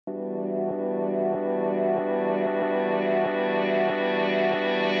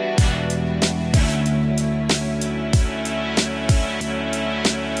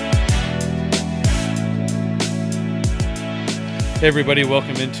Hey everybody,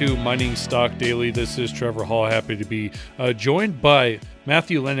 welcome into Mining Stock Daily. This is Trevor Hall. Happy to be joined by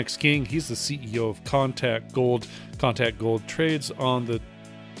Matthew Lennox King. He's the CEO of Contact Gold. Contact Gold trades on the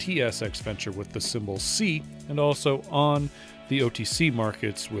TSX venture with the symbol C and also on the OTC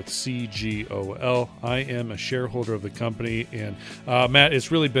markets with CGOL. I am a shareholder of the company. And Matt,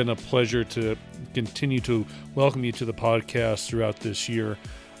 it's really been a pleasure to continue to welcome you to the podcast throughout this year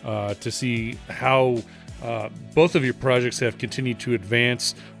to see how both of your projects have continued to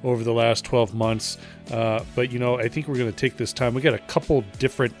advance over the last 12 months. But, I think we're going to take this time. We got a couple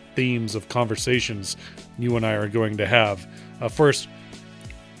different themes of conversations you and I are going to have. First,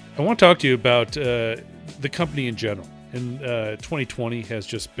 I want to talk to you about the company in general. And 2020 has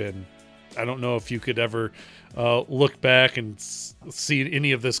just been, I don't know if you could ever look back and see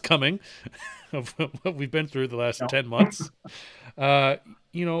any of this coming of what we've been through the last 10 months. But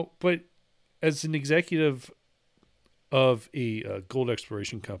as an executive of a gold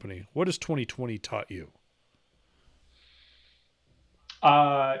exploration company, what has 2020 taught you?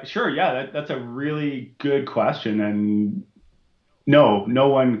 Sure. Yeah, that's a really good question. And no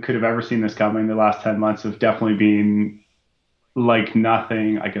one could have ever seen this coming. The last 10 months have definitely been like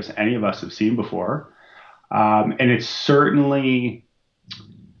nothing, I guess, any of us have seen before. And it certainly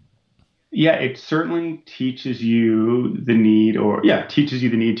teaches you the need,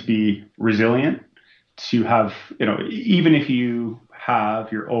 to be resilient, to have, even if you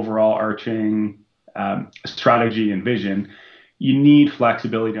have your overall arching strategy and vision, you need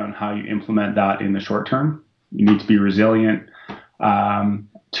flexibility on how you implement that in the short term. You need to be resilient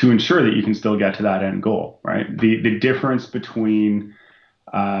to ensure that you can still get to that end goal, right? The difference between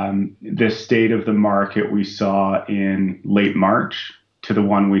the state of the market we saw in late March to the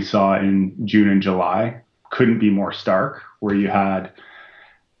one we saw in June and July couldn't be more stark, where you had,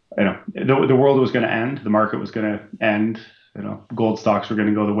 the world was going to end, the market was going to end, gold stocks were going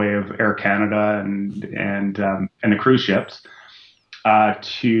to go the way of Air Canada and the cruise ships,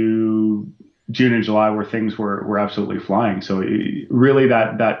 to June and July where things were absolutely flying. So really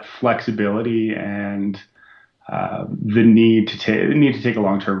that flexibility and the need to take a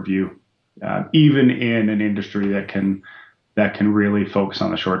long-term view, even in an industry that can really focus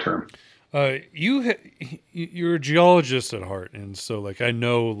on the short term. You're a geologist at heart, and so I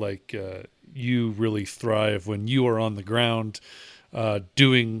know you really thrive when you are on the ground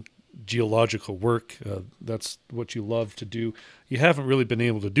doing geological work. That's what you love to do. You haven't really been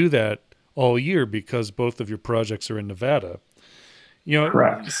able to do that all year because both of your projects are in Nevada.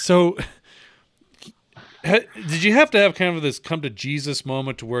 Correct. So did you have to have kind of this come to Jesus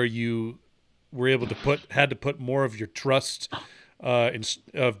moment to where you were able to put more of your trust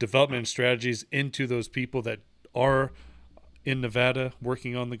of development and strategies into those people that are in Nevada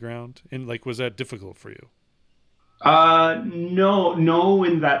working on the ground? And was that difficult for you? No,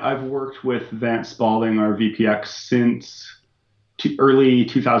 in that I've worked with Vance Spalding, our VPX, since early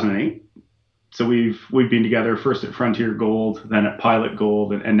 2008. So we've been together first at Frontier Gold, then at Pilot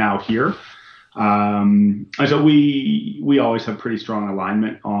Gold, and now here. And so we always have pretty strong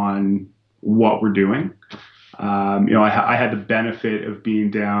alignment on what we're doing. I had the benefit of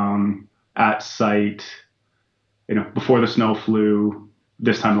being down at site, before the snow flew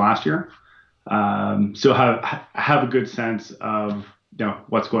this time last year. So have a good sense of,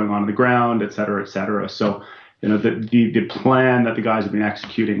 what's going on the ground, et cetera, et cetera. So, the plan that the guys have been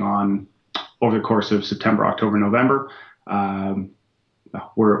executing on over the course of September, October, November,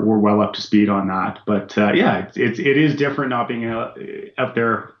 we're well up to speed on that. But it is different not being out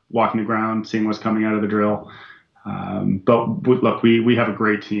there walking the ground, seeing what's coming out of the drill. But look, we have a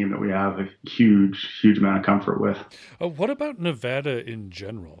great team that we have a huge amount of comfort with. What about Nevada in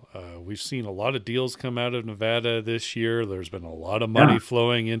general? We've seen a lot of deals come out of Nevada this year. There's been a lot of money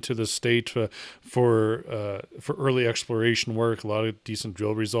flowing into the state for early exploration work, a lot of decent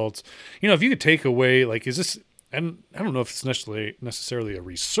drill results. If you could take away, is this, and I don't know if it's necessarily a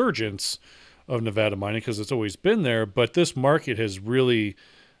resurgence of Nevada mining because it's always been there, but this market has really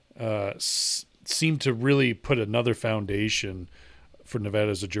seemed to really put another foundation for Nevada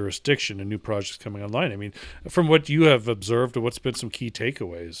as a jurisdiction and new projects coming online. I mean, from what you have observed, what's been some key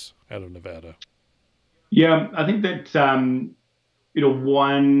takeaways out of Nevada? Yeah, I think that,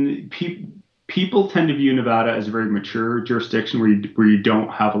 people tend to view Nevada as a very mature jurisdiction where you don't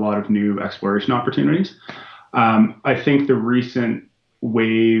have a lot of new exploration opportunities. I think the recent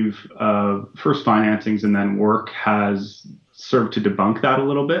wave of first financings and then work has served to debunk that a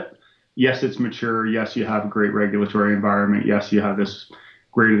little bit. Yes, it's mature. Yes, you have a great regulatory environment. Yes, you have this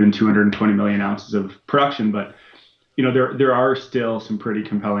greater than 220 million ounces of production. But there are still some pretty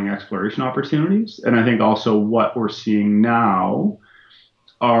compelling exploration opportunities. And I think also what we're seeing now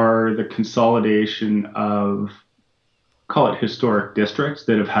are the consolidation of, call it, historic districts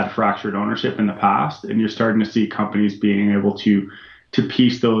that have had fractured ownership in the past, and you're starting to see companies being able to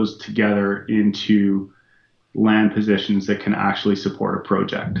piece those together into land positions that can actually support a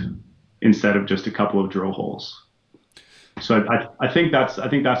project instead of just a couple of drill holes. So I think that's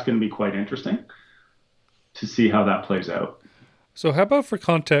going to be quite interesting to see how that plays out. So how about for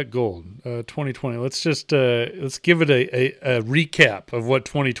Contact Gold 2020? Let's give it a recap of what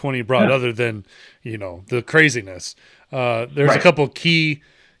 2020 brought, Yeah. other than the craziness. There's a Right. couple key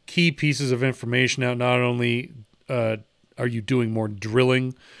pieces of information out. Not only are you doing more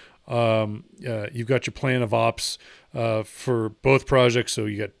drilling, you've got your plan of ops for both projects. So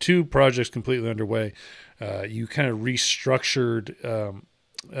you got two projects completely underway. You kind of restructured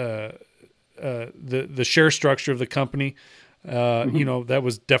the share structure of the company. Mhm. That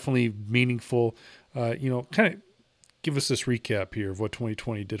was definitely meaningful. Kind of give us this recap here of what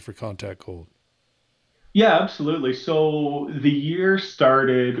 2020 did for Contact Gold. Yeah, absolutely. So the year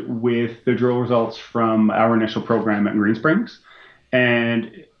started with the drill results from our initial program at Green Springs, and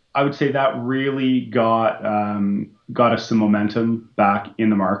I would say that really got us some momentum back in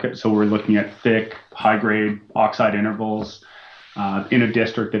the market. So we're looking at thick, high grade oxide intervals in a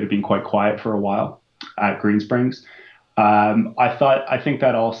district that had been quite quiet for a while at Green Springs. I think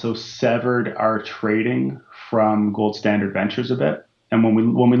that also severed our trading from Gold Standard Ventures a bit. And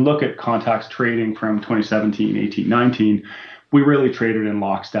when we look at Contact's trading from 2017, 18, 19, we really traded in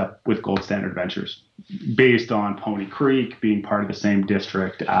lockstep with Gold Standard Ventures, based on Pony Creek being part of the same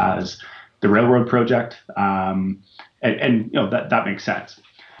district as the railroad project, and that makes sense.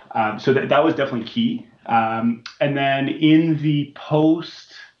 So that was definitely key. And then in the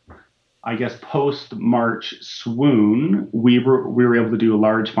post March swoon, we were able to do a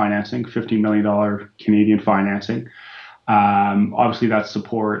large financing, $15 million Canadian financing. Obviously, that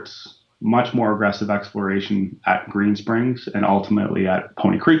supports much more aggressive exploration at Green Springs and ultimately at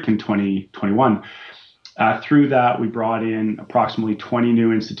Pony Creek in 2021. Through that, we brought in approximately 20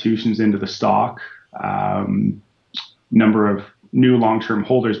 new institutions into the stock, number of new long-term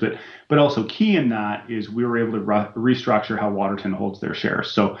holders, but also key in that is we were able to restructure how Waterton holds their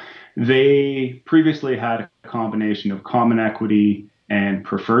shares. So they previously had a combination of common equity and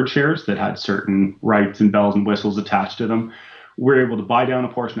preferred shares that had certain rights and bells and whistles attached to them. We're able to buy down a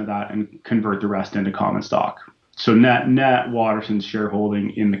portion of that and convert the rest into common stock. So net Waterton's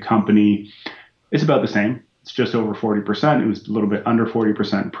shareholding in the company is about the same. It's just over 40%. It was a little bit under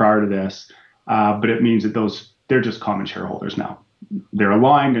 40% prior to this, but it means that they're just common shareholders now. They're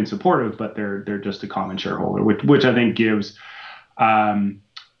aligned and supportive, but they're just a common shareholder, which I think gives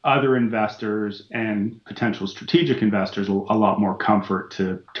other investors and potential strategic investors a lot more comfort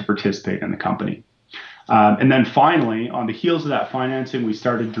to participate in the company. And then finally, on the heels of that financing, we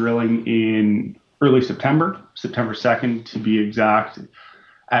started drilling in early September, September 2nd to be exact,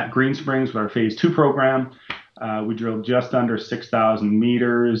 at Green Springs with our phase two program. We drilled just under 6,000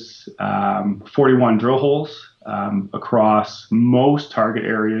 meters, 41 drill holes across most target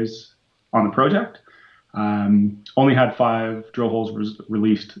areas on the project. Only had 5 drill holes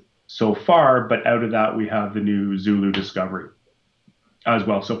released so far, but out of that, we have the new Zulu discovery as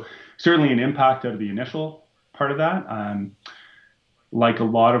well. So certainly an impact out of the initial part of that. Like a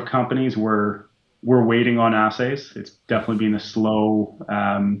lot of companies, we're waiting on assays. It's definitely been a slow,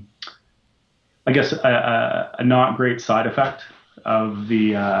 I guess, a not great side effect of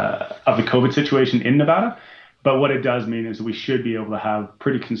the COVID situation in Nevada. But what it does mean is we should be able to have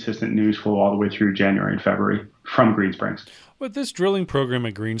pretty consistent news flow all the way through January and February from Green Springs. But this drilling program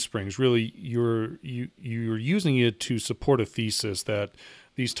at Green Springs, really, you're using it to support a thesis that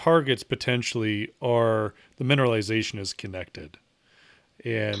these targets potentially are, the mineralization is connected,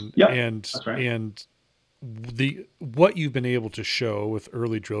 and Yep, and that's right. and the what you've been able to show with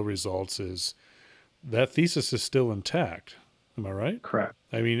early drill results is that thesis is still intact. Am I right? Correct.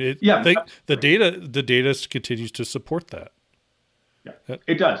 I mean, Yeah, that's right. the data continues to support that. Yeah, Uh,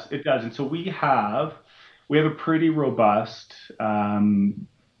 it does. It does. And so we have a pretty robust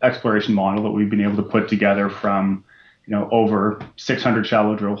exploration model that we've been able to put together from over 600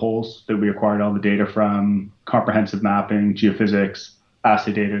 shallow drill holes that we acquired all the data from, comprehensive mapping, geophysics,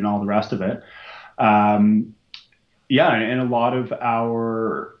 assay data, and all the rest of it. Um, yeah, and a lot of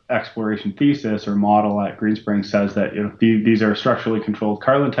our exploration thesis or model at Green Springs says that these are structurally controlled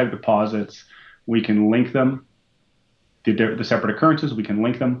Carlin type deposits. We can link them, the separate occurrences, we can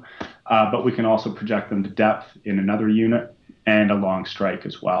link them, but we can also project them to depth in another unit and along strike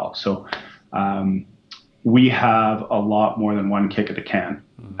as well. So we have a lot more than one kick at the can,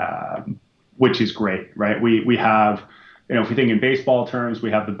 which is great, right? We have, if we think in baseball terms, we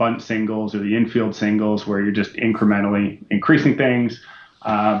have the bunt singles or the infield singles where you're just incrementally increasing things.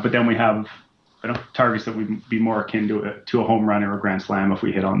 But then we have targets that would be more akin to a home run or a grand slam if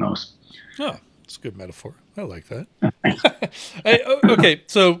we hit on those. Oh, it's a good metaphor. I like that. Okay,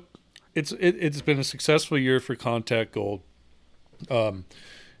 so it's been a successful year for Contact Gold.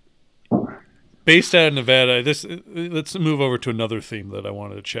 Based out of Nevada, let's move over to another theme that I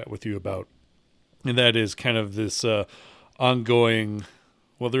wanted to chat with you about, and that is kind of this ongoing.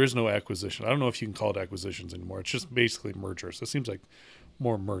 Well, there is no acquisition. I don't know if you can call it acquisitions anymore. It's just basically mergers. It seems like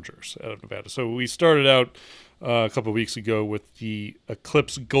more mergers out of Nevada. So we started out a couple of weeks ago with the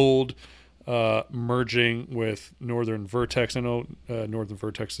Eclipse Gold merging with Northern Vertex. I know Northern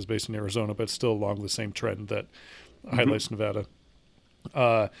Vertex is based in Arizona, but still along the same trend that highlights Nevada.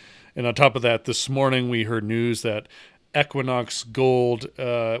 And on top of that, this morning we heard news that Equinox Gold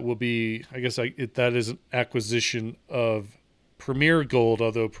will be, I guess that is an acquisition of Premier Gold,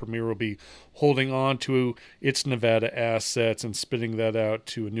 although Premier will be holding on to its Nevada assets and spinning that out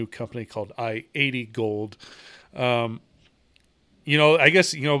to a new company called i-80 Gold. I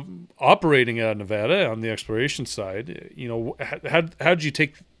guess, operating out of Nevada on the exploration side, how did you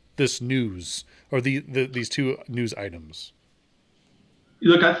take this news or these two news items?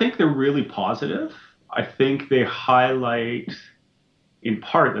 Look, I think they're really positive. I think they highlight in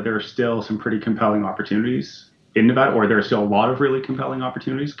part that there are still some pretty compelling opportunities in Nevada, or there are still a lot of really compelling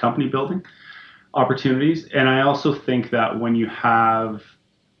opportunities, company building opportunities. And I also think that when you have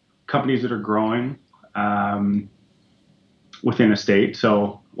companies that are growing within a state,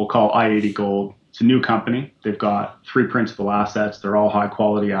 so we'll call i-80 Gold, it's a new company. They've got 3 principal assets. They're all high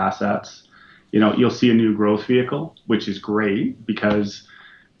quality assets. You'll see a new growth vehicle, which is great because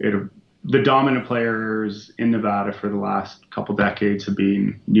the dominant players in Nevada for the last couple decades have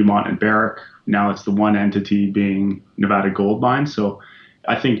been Newmont and Barrick. Now it's the one entity being Nevada Gold Mines. So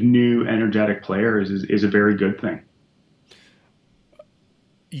I think new energetic players is a very good thing.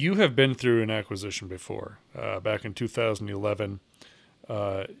 You have been through an acquisition before. Back in 2011,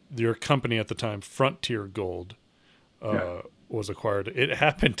 your company at the time, Frontier Gold, was acquired. It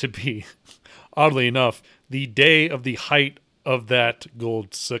happened to be, oddly enough, the day of the height of that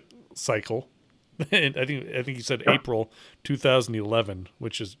gold cycle. And I think you said April 2011,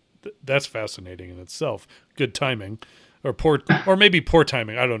 that's fascinating in itself. Good timing, or maybe poor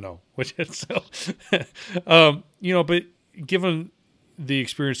timing. I don't know. But given the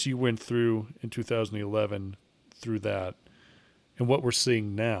experience you went through in 2011 through that, and what we're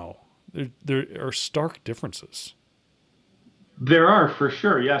seeing now, there are stark differences. There are, for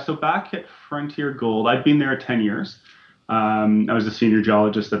sure. Yeah. So back at Frontier Gold, I'd been there 10 years. I was a senior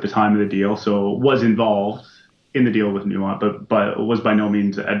geologist at the time of the deal, so was involved in the deal with Newmont, but was by no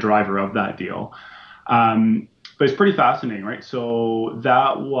means a driver of that deal. But it's pretty fascinating, right? So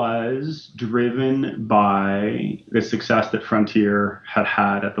that was driven by the success that Frontier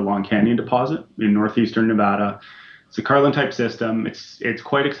had at the Long Canyon deposit in northeastern Nevada. It's a Carlin type system. It's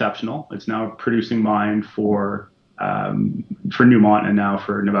quite exceptional. It's now a producing mine for Newmont and now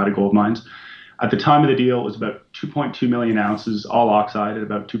for Nevada Gold Mines. At the time of the deal, it was about 2.2 million ounces, all oxide at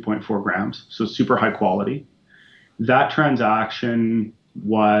about 2.4 grams, so super high quality. That transaction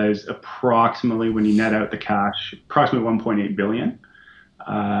was approximately, when you net out the cash, approximately 1.8 billion,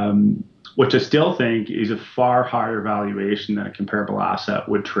 which I still think is a far higher valuation than a comparable asset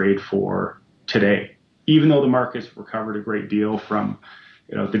would trade for today. Even though the market's recovered a great deal from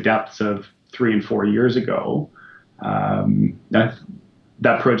the depths of 3 and 4 years ago, that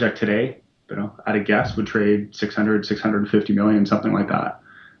project today, at a guess, would trade 650 million, something like that.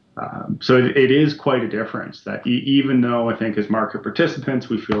 So it is quite a difference that even though I think as market participants,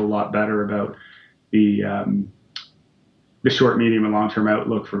 we feel a lot better about the short, medium, and long-term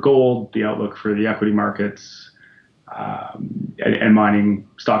outlook for gold, the outlook for the equity markets, and mining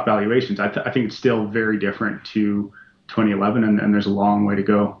stock valuations. I think it's still very different to 2011, and there's a long way to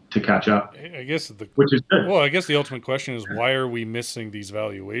go to catch up. I guess which is good. Well, I guess the ultimate question is, why are we missing these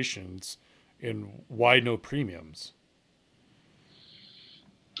valuations, and why no premiums?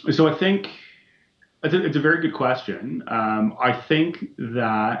 So I think it's a very good question. I think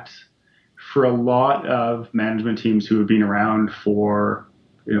that for a lot of management teams who have been around for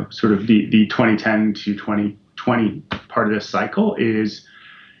sort of the 2010 to 2020 part of this cycle, is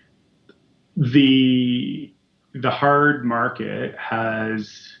the hard market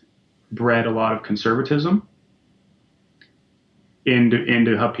has bred a lot of conservatism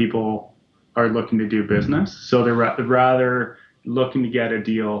into how people are looking to do business. So they're rather looking to get a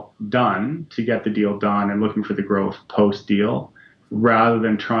deal done to get the deal done and looking for the growth post deal rather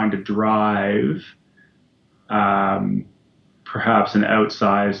than trying to drive perhaps an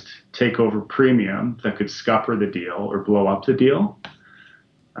outsized takeover premium that could scupper the deal or blow up the deal.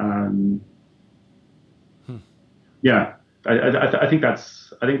 Yeah, I think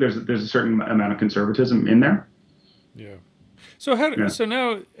there's a certain amount of conservatism in there. Yeah. So so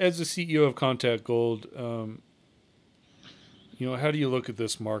now as the CEO of Contact Gold, how do you look at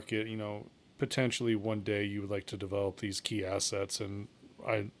this market? Potentially one day you would like to develop these key assets and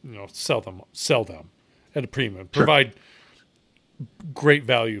sell them at a premium, Sure. provide great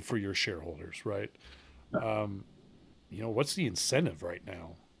value for your shareholders, right? What's the incentive right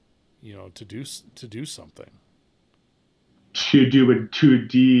now, to do something? To do a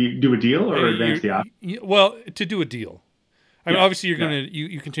deal or advance the asset? Well, to do a deal. I mean, obviously you're going to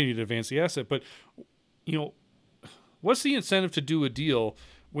you continue to advance the asset, but what's the incentive to do a deal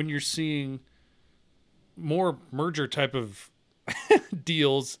when you're seeing more merger type of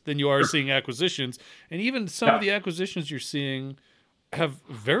deals than you are seeing acquisitions, and even some of the acquisitions you're seeing have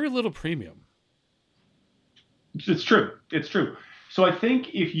very little premium. It's true. So I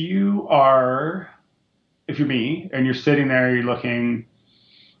think if you're me and you're sitting there, you're looking,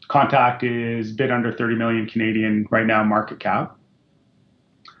 Contact is a bit under 30 million Canadian right now market cap.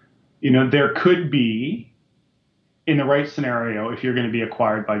 There could be, in the right scenario, if you're going to be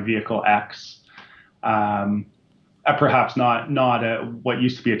acquired by Vehicle X, perhaps not what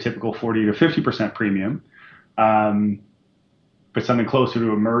used to be a typical 40 to 50% premium, but something closer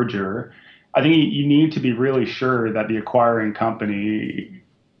to a merger. I think you need to be really sure that the acquiring company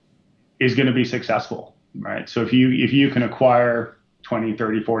is going to be successful, right? So if you can acquire 20,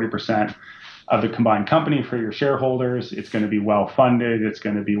 30, 40% of the combined company for your shareholders, it's going to be well funded, it's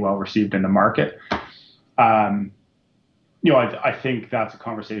going to be well received in the market. I think that's a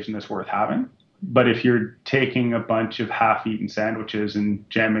conversation that's worth having. But if you're taking a bunch of half-eaten sandwiches and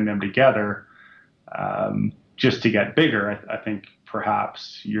jamming them together just to get bigger, I think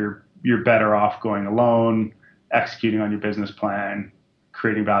perhaps you're better off going alone, executing on your business plan,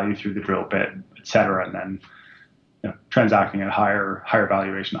 creating value through the drill bit, et cetera, and then transacting at higher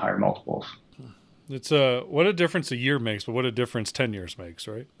valuation, higher multiples. It's what a difference a year makes, but what a difference 10 years makes,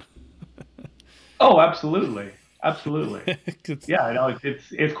 right? Oh, absolutely. Yeah, I know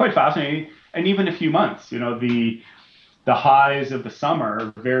it's quite fascinating. And even a few months, the highs of the summer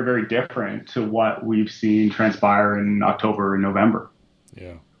are very, very different to what we've seen transpire in October and November.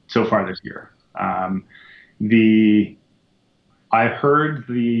 Yeah. So far this year. I heard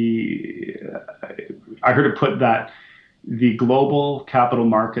it put that the global capital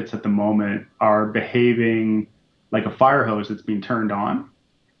markets at the moment are behaving like a fire hose that's being turned on,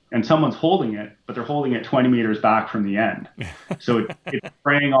 and someone's holding it, but they're holding it 20 meters back from the end. So it's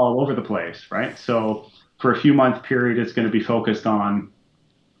spraying all over the place, right? So for a few month period, it's going to be focused on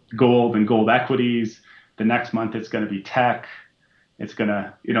gold and gold equities. The next month, it's going to be tech. It's going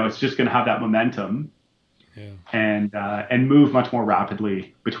to, it's just going to have that momentum. Yeah. And move much more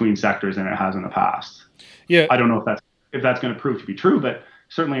rapidly between sectors than it has in the past. Yeah. I don't know if that's going to prove to be true, but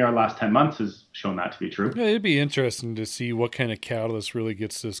certainly our last 10 months has shown that to be true. Yeah, it'd be interesting to see what kind of catalyst really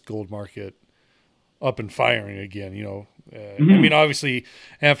gets this gold market up and firing again. I mean, obviously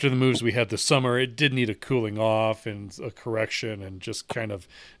after the moves we had this summer, it did need a cooling off and a correction and just kind of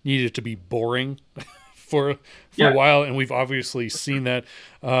needed to be boring for a while, and we've obviously seen that.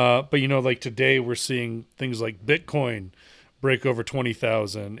 But like today, we're seeing things like Bitcoin break over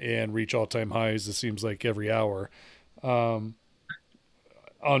 20,000 and reach all-time highs. It seems like every hour. On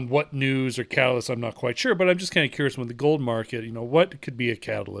what news or catalyst, I'm not quite sure, but I'm just kind of curious. With the gold market, what could be a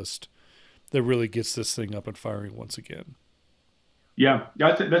catalyst that really gets this thing up and firing once again? Yeah,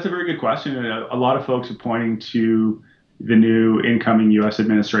 that's a very good question. And a lot of folks are pointing to the new incoming U.S.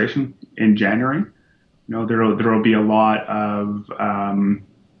 administration in January. There will be a lot of,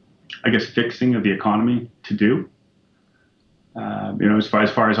 fixing of the economy to do. As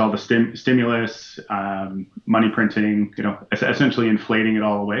far as all the stimulus, money printing, essentially inflating it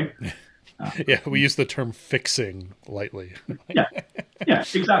all away. Yeah, we use the term fixing lightly. Yeah,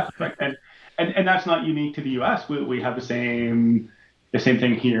 exactly. Right. And that's not unique to the U.S. We have the same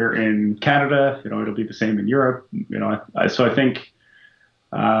thing here in Canada. It'll be the same in Europe. So I think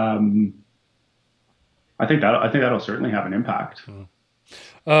that'll certainly have an impact.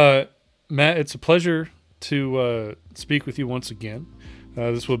 Matt, it's a pleasure to speak with you once again.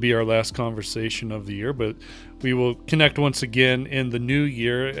 This will be our last conversation of the year, but we will connect once again in the new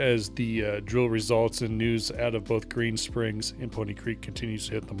year as the drill results and news out of both Green Springs and Pony Creek continues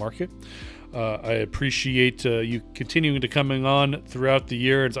to hit the market. I appreciate you continuing to coming on throughout the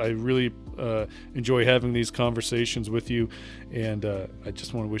year. I really enjoy having these conversations with you, and I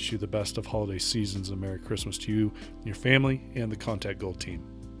just want to wish you the best of holiday seasons and Merry Christmas to you, your family, and the Contact Gold team.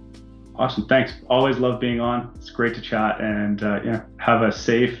 Awesome. Thanks. Always love being on. It's great to chat, and have a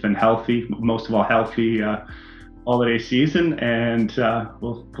safe and healthy, most of all healthy holiday season, and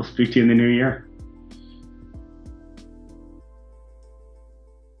we'll speak to you in the new year.